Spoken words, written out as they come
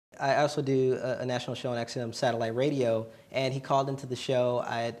I also do a national show on XM satellite radio, and he called into the show.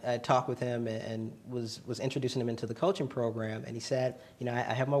 I talked with him and was introducing him into the coaching program, and he said, you know,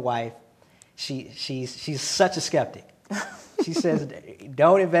 I have my wife. She's such a skeptic. She says,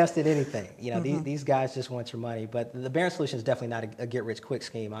 don't invest in anything. You know, these guys just want your money. But the Barron Solution is definitely not a get-rich-quick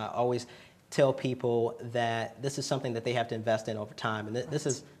scheme. I always tell people that this is something that they have to invest in over time, and this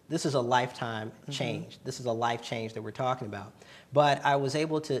is a lifetime change. This is a life change that we're talking about. But I was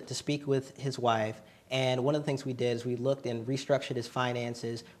able to speak with his wife, and one of the things we did is we looked and restructured his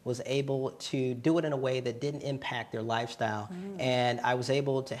finances, was able to do it in a way that didn't impact their lifestyle, and I was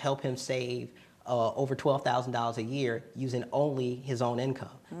able to help him save over $12,000 a year using only his own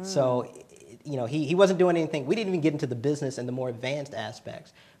income. So, you know, he wasn't doing anything. We didn't even get into the business and the more advanced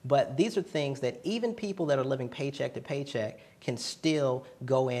aspects. But these are things that even people that are living paycheck to paycheck can still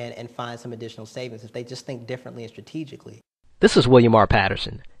go in and find some additional savings if they just think differently and strategically. This is William R.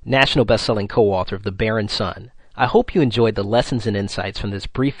 Patterson, national best-selling co-author of The Barron Son. I hope you enjoyed the lessons and insights from this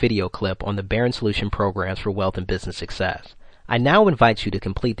brief video clip on the Barron Solution programs for wealth and business success. I now invite you to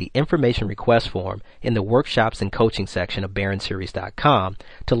complete the information request form in the workshops and coaching section of BarronSeries.com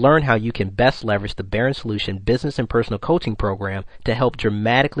to learn how you can best leverage the Barron Solution business and personal coaching program to help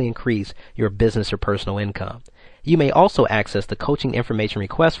dramatically increase your business or personal income. You may also access the coaching information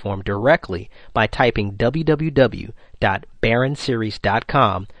request form directly by typing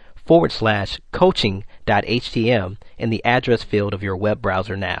www.barronseries.com/coaching.htm in the address field of your web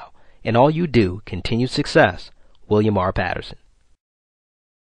browser now. And all you do, continued success. William R. Patterson.